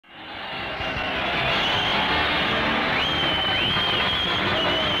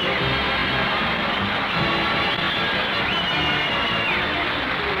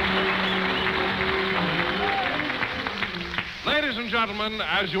gentlemen,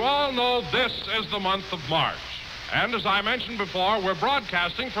 as you all know, this is the month of March. And as I mentioned before, we're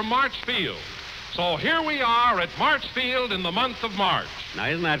broadcasting from Marchfield. So here we are at Marchfield in the month of March. Now,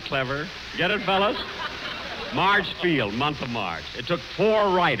 isn't that clever? Get it, fellas? Marchfield, month of March. It took 4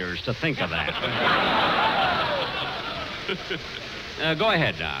 writers to think of that. Go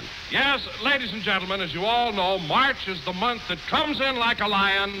ahead, Don. Yes, ladies and gentlemen, as you all know, March is the month that comes in like a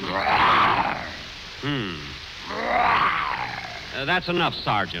lion. That's enough,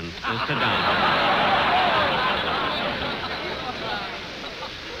 Sergeant. Sit down.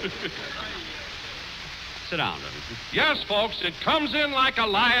 Sit down, then. Yes, folks, it comes in like a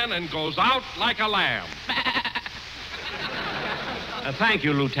lion and goes out like a lamb. Thank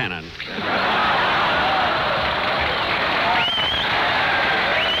you, Lieutenant.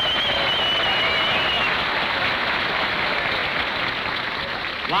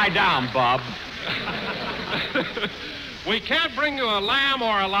 Lie down, Bob. We can't bring you a lamb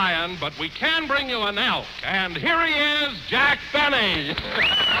or a lion, but we can bring you an elk. And here he is, Jack Benny.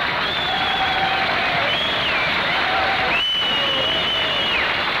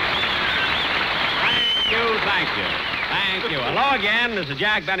 Thank you. Hello again. This is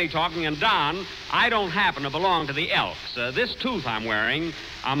Jack Benny talking. And Don, I don't happen to belong to the Elks. This tooth I'm wearing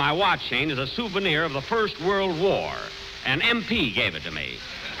on my watch chain is a souvenir of the First World War. An MP gave it to me.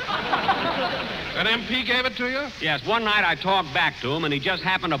 An MP gave it to you? Yes. One night I talked back to him, and he just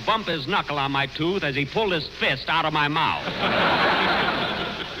happened to bump his knuckle on my tooth as he pulled his fist out of my mouth.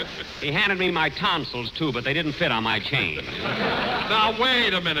 He handed me my tonsils, too, but they didn't fit on my chain. Now,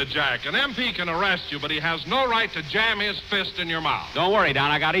 wait a minute, Jack. An MP can arrest you, but he has no right to jam his fist in your mouth. Don't worry, Don.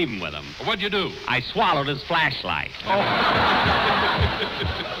 I got even with him. What'd you do? I swallowed his flashlight. Oh.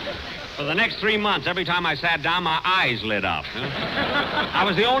 For the next 3 months, every time I sat down, my eyes lit up. I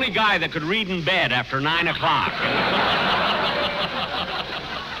was the only guy that could read in bed after 9 o'clock.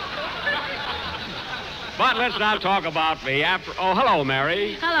 But let's not talk about me after... Oh, hello,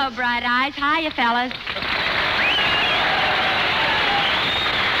 Mary. Hello, Bright Eyes. Hiya, fellas.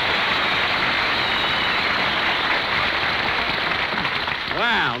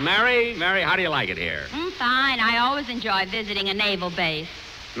 Well, Mary, how do you like it here? Fine. I always enjoy visiting a naval base.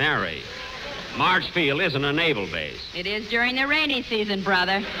 Mary, Marchfield isn't a naval base. It is during the rainy season,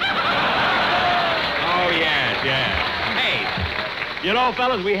 brother. Oh, yes. Hey, you know,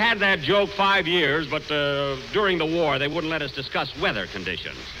 fellas, we had that joke 5 years, but during the war, they wouldn't let us discuss weather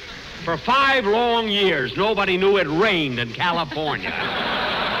conditions. For 5 long years, nobody knew it rained in California.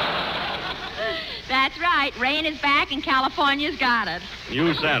 That's right. Rain is back and California's got it.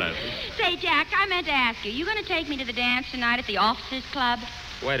 You said it. Say, Jack, I meant to ask you going to take me to the dance tonight at the Officers Club?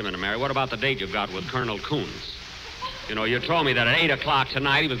 Wait a minute, Mary. What about the date you've got with Colonel Coons? You know, you told me that at 8 o'clock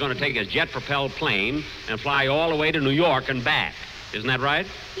tonight he was going to take his jet-propelled plane and fly all the way to New York and back. Isn't that right?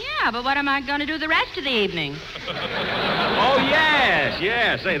 Yeah, but what am I going to do the rest of the evening? Oh,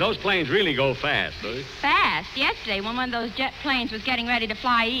 yes. Say, those planes really go fast, don't they? Fast? Yesterday, when one of those jet planes was getting ready to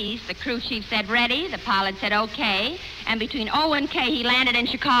fly east, the crew chief said ready, the pilot said okay, and between O and K, he landed in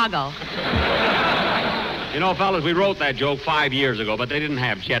Chicago. You know, fellas, we wrote that joke 5 years ago, but they didn't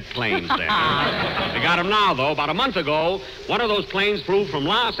have jet planes then. They got them now, though. About a month ago, one of those planes flew from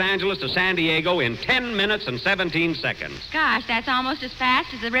Los Angeles to San Diego in 10 minutes and 17 seconds. Gosh, that's almost as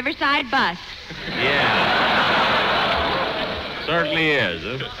fast as the Riverside bus. Yeah. Certainly is.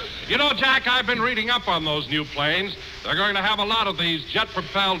 Huh? You know, Jack, I've been reading up on those new planes. They're going to have a lot of these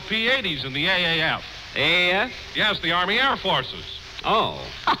jet-propelled P-80s in the AAF. AAF? Yes, the Army Air Forces. Oh.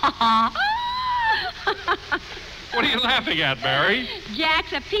 What are you laughing at, Mary?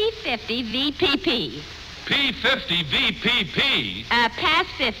 Jack's a P-50 VPP. P-50 VPP? Pass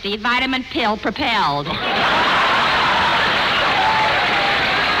 50 vitamin pill propelled.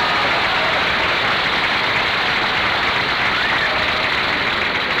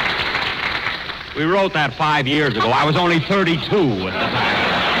 We wrote that 5 years ago. I was only 32 at the time.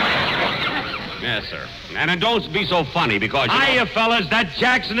 Yes, sir. And don't be so funny because... Hiya, fellas. That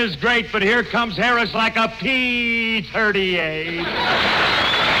Jackson is great, but here comes Harris like a P-38.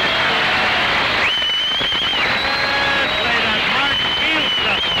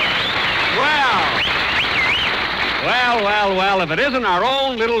 Well, if it isn't our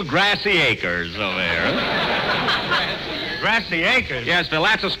own little Grassy Acres over here. Grassy Acres? Yes, Phil,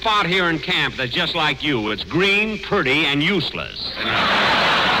 that's a spot here in camp that's just like you. It's green, pretty, and useless.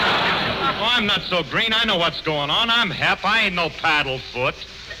 Oh, I'm not so green. I know what's going on. I'm hep. I ain't no paddlefoot.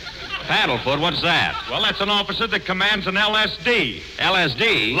 Paddlefoot? What's that? Well, that's an officer that commands an LSD.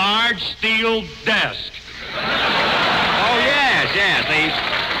 LSD? Large steel desk. Oh, yes.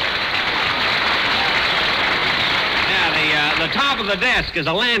 The top of the desk is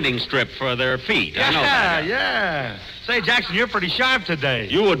a landing strip for their feet. I know that. Yeah. Say, Jackson, you're pretty sharp today.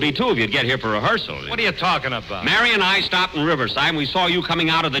 You would be, too, if you'd get here for rehearsal. What are you talking about? Mary and I stopped in Riverside, and we saw you coming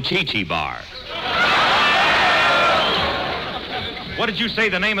out of the Chi-Chi bar. What did you say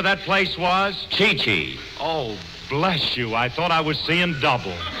the name of that place was? Chi-Chi. Oh, bless you. I thought I was seeing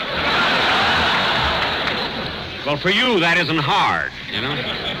double. Well, for you, that isn't hard, you know?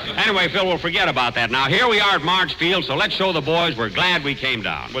 Anyway, Phil, we'll forget about that. Now, here we are at March Field, so let's show the boys we're glad we came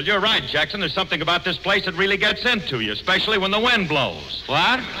down. Well, you're right, Jackson. There's something about this place that really gets into you, especially when the wind blows.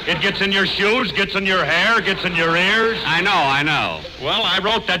 What? It gets in your shoes, gets in your hair, gets in your ears. I know. Well, I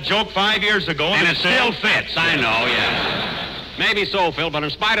wrote that joke 5 years ago, And it still fits. I know, yeah. Maybe so, Phil, but in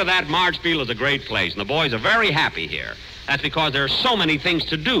spite of that, March Field is a great place, and the boys are very happy here. That's because there are so many things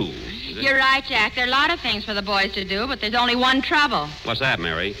to do. You're right, Jack. There are a lot of things for the boys to do, but there's only one trouble. What's that,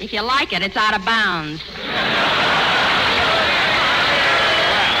 Mary? If you like it, it's out of bounds.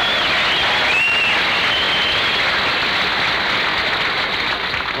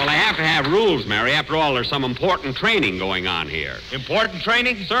 Well, they have to have rules, Mary. After all, there's some important training going on here. Important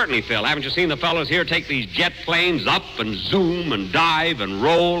training? Certainly, Phil. Haven't you seen the fellows here take these jet planes up and zoom and dive and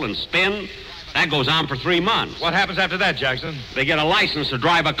roll and spin? That goes on for 3 months. What happens after that, Jackson? They get a license to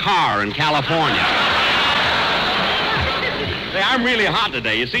drive a car in California. Hey, I'm really hot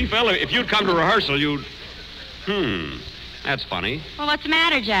today. You see, Phil, if you'd come to rehearsal, you'd... That's funny. Well, what's the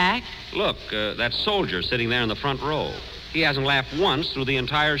matter, Jack? Look, that soldier sitting there in the front row. He hasn't laughed once through the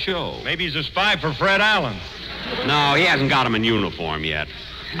entire show. Maybe he's a spy for Fred Allen. No, he hasn't got him in uniform yet.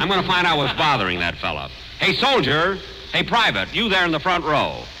 I'm going to find out what's bothering that fella. Hey, soldier. Hey, private, you there in the front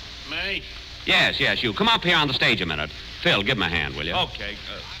row. Me? Yes, you. Come up here on the stage a minute. Phil, give him a hand, will you? Okay.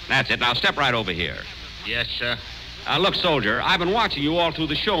 That's it. Now, step right over here. Yes, sir. Look, soldier, I've been watching you all through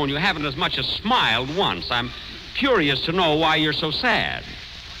the show, and you haven't as much as smiled once. I'm curious to know why you're so sad.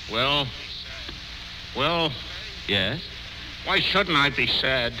 Well, Yes? why shouldn't I be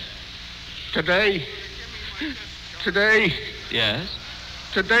sad? Today, Yes?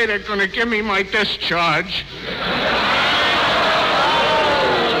 they're going to give me my discharge.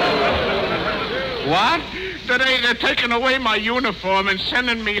 What? Today, they're taking away my uniform and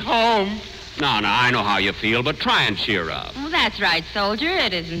sending me home. No, I know how you feel, but try and cheer up. Well, that's right, soldier.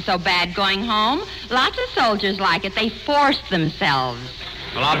 It isn't so bad going home. Lots of soldiers like it. They force themselves.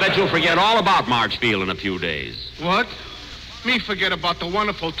 Well, I'll bet you'll forget all about March Field in a few days. What? Me forget about the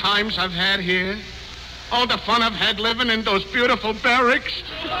wonderful times I've had here? All the fun I've had living in those beautiful barracks?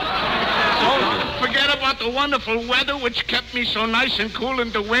 Forget about the wonderful weather which kept me so nice and cool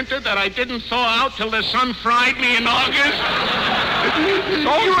in the winter that I didn't thaw out till the sun fried me in August?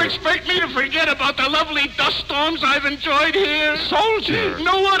 You expect me to forget about the lovely dust storms I've enjoyed here? Soldier!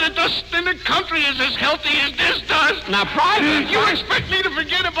 No other dust in the country is as healthy as this dust. Now, private... You expect me to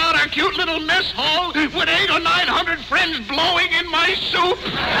forget about our cute little mess hall with 800 or 900 friends blowing in my soup?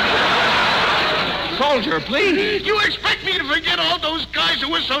 Soldier, please. You expect me to forget all those guys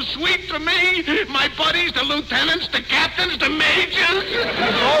who were so sweet to me? My buddies, the lieutenants, the captains, the majors?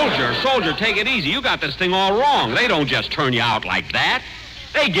 Soldier, take it easy. You got this thing all wrong. They don't just turn you out like that.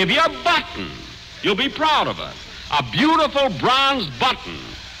 They give you a button. You'll be proud of it. A beautiful bronze button.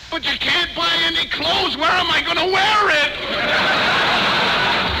 But you can't buy any clothes. Where am I going to wear it?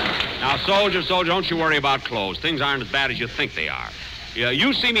 Now, soldier, don't you worry about clothes. Things aren't as bad as you think they are.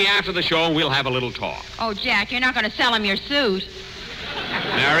 You see me after the show, and we'll have a little talk. Oh, Jack, you're not going to sell him your suit.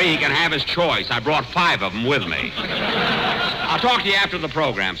 Mary, he can have his choice. I brought 5 of them with me. I'll talk to you after the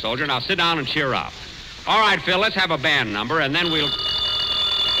program, soldier. Now, sit down and cheer up. All right, Phil, let's have a band number, and then we'll...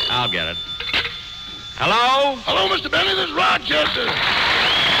 I'll get it. Hello? Hello, Mr. Benny. This is Rochester.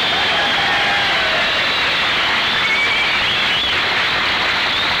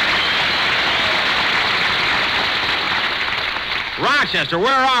 Rochester,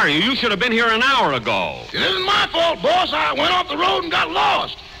 where are you? You should have been here an hour ago. It isn't my fault, boss. I went off the road and got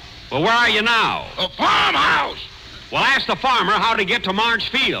lost. Well, where are you now? A farmhouse. Well, ask the farmer how to get to March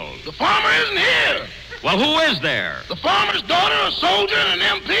Field. The farmer isn't here. Well, who is there? The farmer's daughter, a soldier, and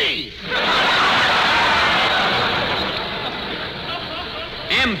an MP.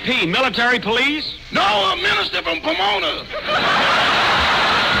 MP, military police? No, a minister from Pomona.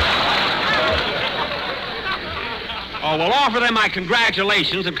 Oh, well, offer them my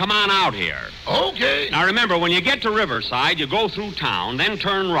congratulations and come on out here. Okay. Now, remember, when you get to Riverside, you go through town, then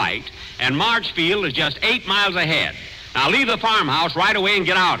turn right, and March Field is just 8 miles ahead. Now, leave the farmhouse right away and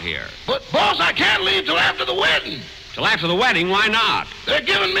get out here. But, boss, I can't leave till after the wedding. Till after the wedding? Why not? They're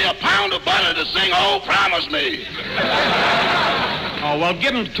giving me a pound of butter to sing Oh, Promise Me. Oh, well,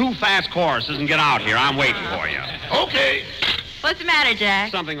 give them 2 fast choruses and get out here. I'm waiting for you. Okay. What's the matter,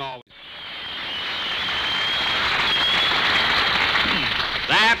 Jack? Something always...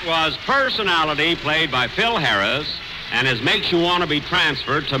 That was Personality, played by Phil Harris, and his Makes You Want to Be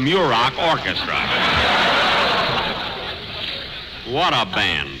Transferred to Muroc Orchestra. What a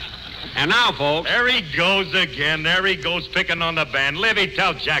band. And now, folks... There he goes again. There he goes picking on the band. Livy,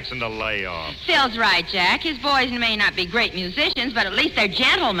 tell Jackson to lay off. Phil's right, Jack. His boys may not be great musicians, but at least they're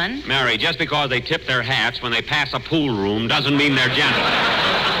gentlemen. Mary, just because they tip their hats when they pass a pool room doesn't mean they're gentlemen.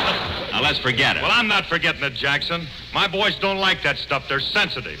 Now, let's forget it. Well, I'm not forgetting it, Jackson. My boys don't like that stuff. They're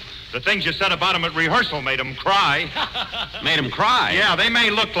sensitive. The things you said about them at rehearsal made them cry. Made them cry? Yeah, they may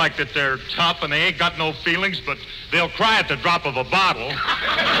look like that they're tough and they ain't got no feelings, but they'll cry at the drop of a bottle.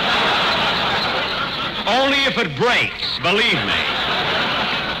 Only if it breaks, believe me.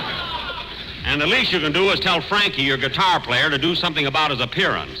 And the least you can do is tell Frankie, your guitar player, to do something about his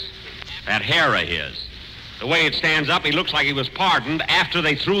appearance. That hair of his. The way it stands up, he looks like he was pardoned after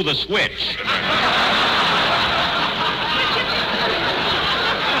they threw the switch.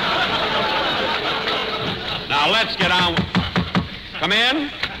 Now, let's get on. Come in.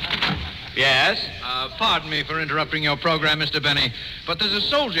 Yes? Pardon me for interrupting your program, Mr. Benny, but there's a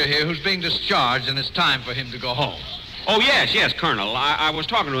soldier here who's being discharged, and it's time for him to go home. Oh, yes, Colonel. I was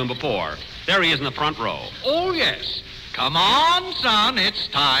talking to him before. There he is in the front row. Oh, yes. Come on, son. It's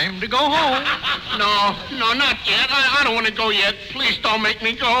time to go home. No, not yet. I don't want to go yet. Please don't make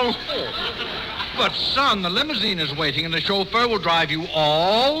me go. But, son, the limousine is waiting, and the chauffeur will drive you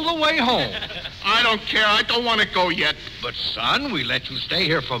all the way home. I don't care. I don't want to go yet. But, son, we let you stay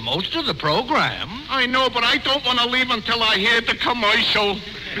here for most of the program. I know, but I don't want to leave until I hear the commercial.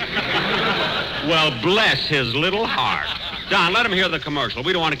 Well, bless his little heart. Don, let him hear the commercial.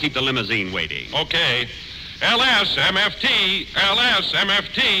 We don't want to keep the limousine waiting. Okay. LSMFT,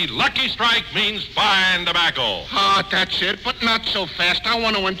 Lucky Strike means fine tobacco. Ah, that's it, but not so fast. I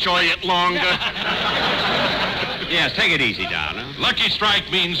want to enjoy it longer. Yes, take it easy, Don. Huh? Lucky Strike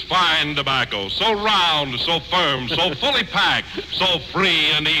means fine tobacco. So round, so firm, so fully packed, so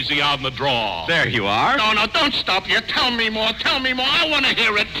free and easy on the draw. There you are. No, don't stop yet. Tell me more. I want to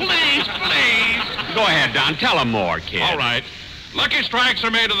hear it. Please. Go ahead, Don. Tell him more, kid. All right. Lucky Strikes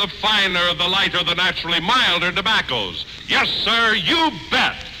are made of the finer, the lighter, the naturally milder tobaccos. Yes, sir, you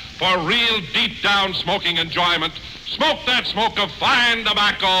bet. For real deep-down smoking enjoyment, smoke that smoke of fine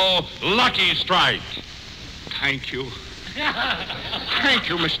tobacco, Lucky Strike. Thank you. Thank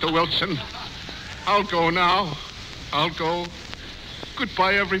you, Mr. Wilson. I'll go now. I'll go.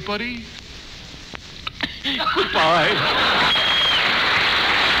 Goodbye, everybody. Goodbye.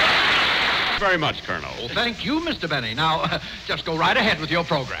 Very much, Colonel. Well, thank you, Mr. Benny. Now, just go right ahead with your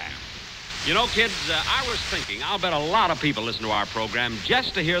program. You know, kids, I was thinking, I'll bet a lot of people listen to our program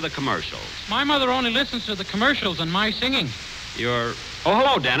just to hear the commercials. My mother only listens to the commercials and my singing. Oh,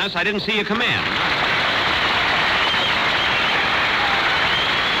 hello, Dennis. I didn't see you come in.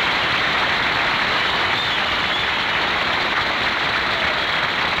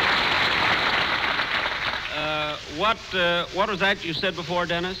 What was that you said before,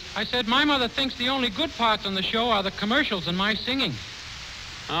 Dennis? I said my mother thinks the only good parts on the show are the commercials and my singing.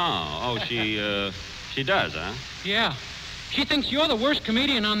 She does, huh? Yeah. She thinks you're the worst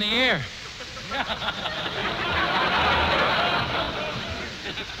comedian on the air.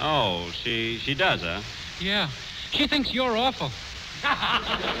 Oh, she does, huh? Yeah. She thinks you're awful.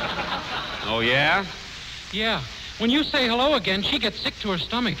 Oh, yeah? Yeah. When you say hello again, she gets sick to her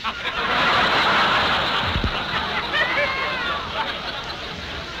stomach.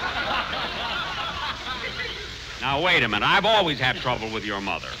 Now, wait a minute. I've always had trouble with your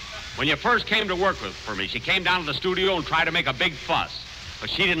mother. When you first came to work for me, she came down to the studio and tried to make a big fuss.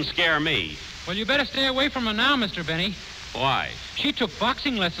 But she didn't scare me. Well, you better stay away from her now, Mr. Benny. Why? She took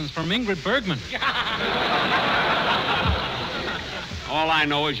boxing lessons from Ingrid Bergman. All I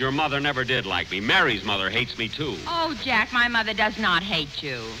know is your mother never did like me. Mary's mother hates me, too. Oh, Jack, my mother does not hate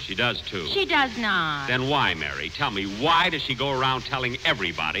you. She does, too. She does not. Then why, Mary? Tell me, why does she go around telling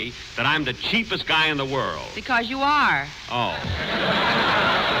everybody that I'm the cheapest guy in the world? Because you are. Oh.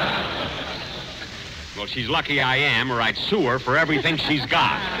 Well, she's lucky I am, or I'd sue her for everything she's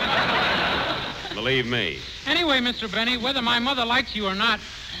got. Believe me. Anyway, Mr. Benny, whether my mother likes you or not,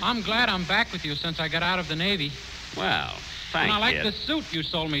 I'm glad I'm back with you since I got out of the Navy. Well, thanks, and I like kid. this suit you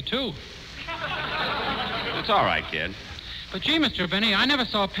sold me, too. It's all right, kid. But, gee, Mr. Benny, I never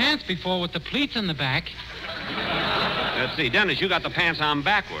saw pants before with the pleats in the back. Let's see. Dennis, you got the pants on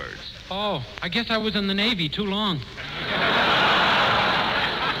backwards. Oh, I guess I was in the Navy too long.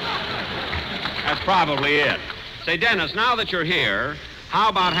 That's probably it. Say, Dennis, now that you're here, how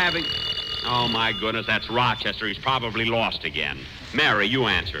about having... Oh, my goodness, that's Rochester. He's probably lost again. Mary, you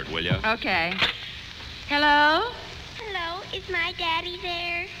answer it, will you? Okay. Hello? Hello, is my daddy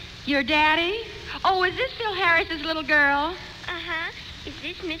there? Your daddy? Oh, is this Phil Harris's little girl? Uh-huh. Is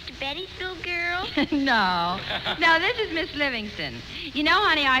this Mr. Betty's little girl? No. No, this is Miss Livingston. You know,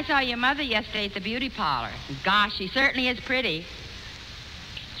 honey, I saw your mother yesterday at the beauty parlor. Gosh, she certainly is pretty.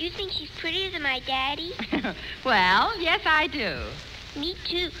 You think she's prettier than my daddy? Well, yes, I do. Me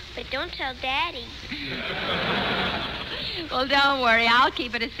too, but don't tell Daddy. Well, don't worry. I'll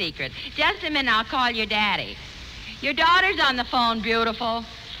keep it a secret. Just a minute, I'll call your daddy. Your daughter's on the phone, beautiful.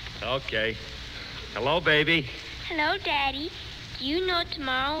 Okay. Hello, baby. Hello, Daddy. Do you know what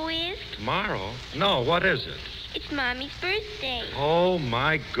tomorrow is? Tomorrow? No, what is it? It's Mommy's birthday. Oh,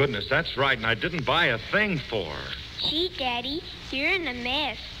 my goodness, that's right, and I didn't buy a thing for her. Gee, Daddy, you're in a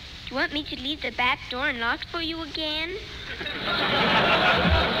mess. Do you want me to leave the back door unlocked for you again?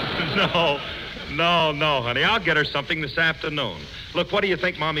 No, honey. I'll get her something this afternoon. Look, what do you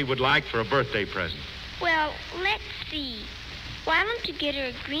think Mommy would like for a birthday present? Well, let's see. Why don't you get her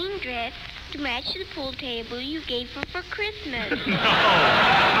a green dress to match the pool table you gave her for Christmas?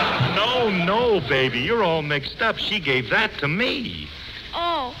 No, baby. You're all mixed up. She gave that to me.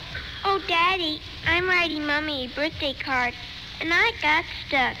 Oh, Daddy, I'm writing Mommy a birthday card, and I got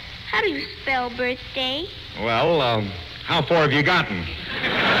stuck. How do you spell birthday? Well, how far have you gotten?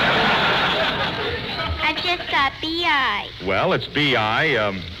 I just got B-I. Well, it's B-I,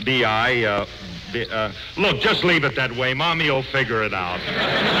 look, just leave it that way. Mommy will figure it out.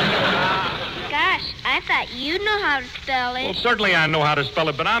 Gosh, I thought you know how to spell it. Well, certainly I know how to spell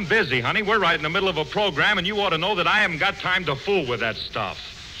it, but I'm busy, honey. We're right in the middle of a program, and you ought to know that I haven't got time to fool with that stuff.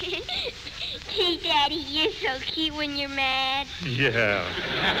 Gee, Daddy, you're so cute when you're mad. Yeah.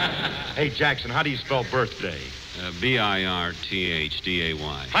 Hey, Jackson, how do you spell birthday?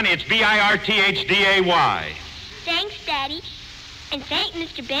 B-I-R-T-H-D-A-Y. Honey, it's B-I-R-T-H-D-A-Y. Thanks, Daddy. And thank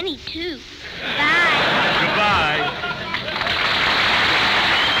Mr. Benny, too. Bye. Goodbye.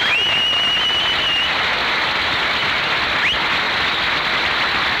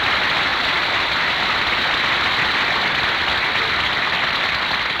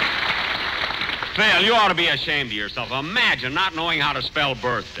 Phil, you ought to be ashamed of yourself. Imagine not knowing how to spell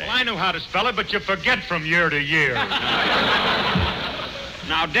birthday. Well, I knew how to spell it, but you forget from year to year.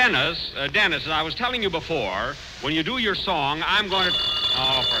 Now, Dennis, as I was telling you before, when you do your song, I'm going to...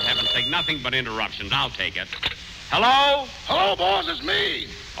 Oh, for heaven's sake, nothing but interruptions. I'll take it. Hello? Hello, boss, it's me.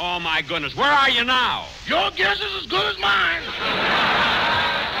 Oh, my goodness. Where are you now? Your guess is as good as mine.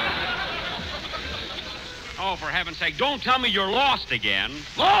 Oh, for heaven's sake, don't tell me you're lost again.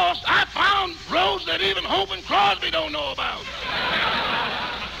 Lost? I found roads that even Hope and Crosby don't know about.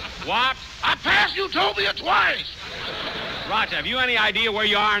 What? I passed Utopia twice. Roger, have you any idea where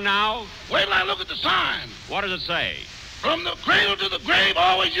you are now? Wait till I look at the sign. What does it say? From the cradle to the grave,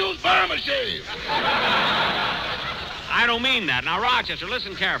 always use Burma shave. I don't mean that. Now, Rochester,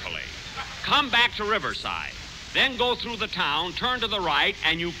 listen carefully. Come back to Riverside. Then go through the town, turn to the right,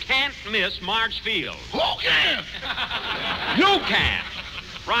 and you can't miss March Field. Who can? You can't.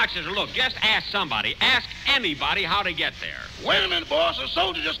 Rochester, look, just ask somebody. Ask anybody how to get there. Wait a minute, boss. A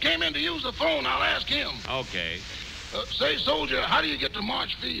soldier just came in to use the phone. I'll ask him. Okay. Say, soldier, how do you get to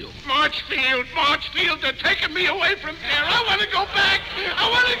Marchfield? Marchfield, they're taking me away from there. I want to go back.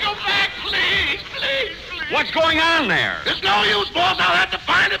 Please. What's going on there? It's no use, boss. I'll have to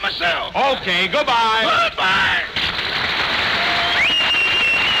find it myself. Okay, goodbye. Goodbye.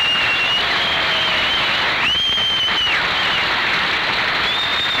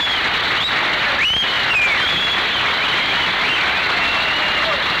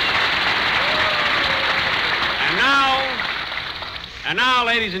 And now,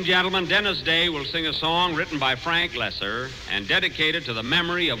 ladies and gentlemen, Dennis Day will sing a song written by Frank Lesser and dedicated to the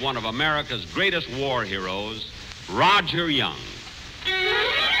memory of one of America's greatest war heroes, Roger Young.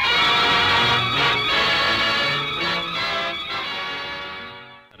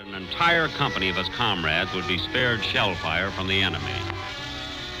 An entire company of his comrades would be spared shell fire from the enemy.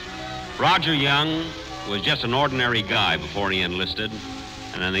 Roger Young was just an ordinary guy before he enlisted,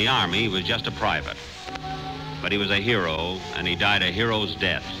 and in the Army he was just a private. But he was a hero, and he died a hero's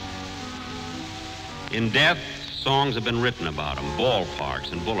death. In death, songs have been written about him.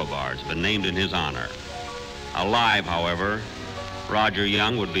 Ballparks and boulevards have been named in his honor. Alive, however, Roger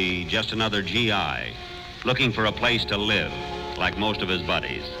Young would be just another GI, looking for a place to live, like most of his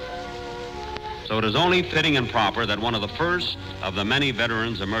buddies. So it is only fitting and proper that one of the first of the many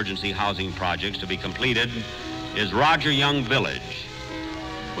veterans' emergency housing projects to be completed is Roger Young Village,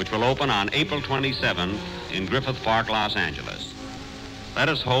 which will open on April 27th in Griffith Park, Los Angeles. Let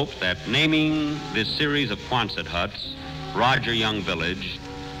us hope that naming this series of Quonset huts Roger Young Village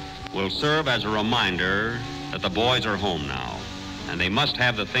will serve as a reminder that the boys are home now, and they must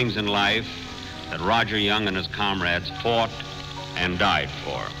have the things in life that Roger Young and his comrades fought and died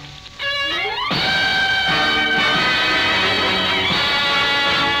for.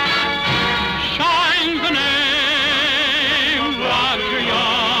 Shine the name Roger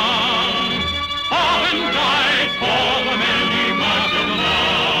Young, fought and died for the men he must have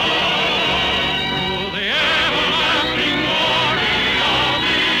loved. Through the everlasting glory of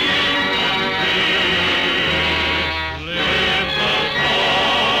the infantry lives the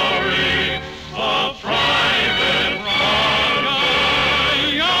story of Private Roger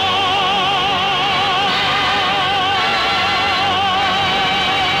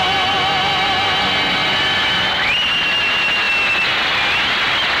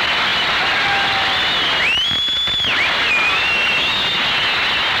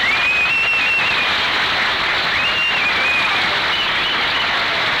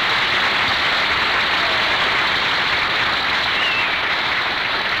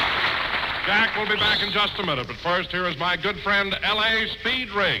Jack will be back in just a minute, but first, here is my good friend, L.A.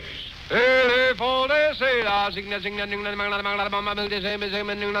 Speed Riggs.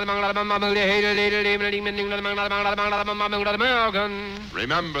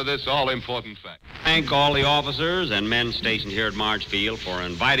 Remember this all-important fact. Thank all the officers and men stationed here at Marchfield for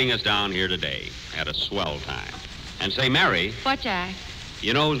inviting us down here today. Had a swell time. And say, Mary, What, Jack?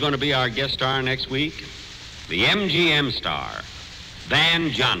 you know who's going to be our guest star next week? The MGM star, Van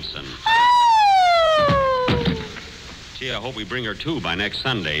Johnson. Gee, I hope we bring her too by next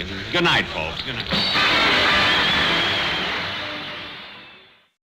Sunday. Good night, folks. Good night.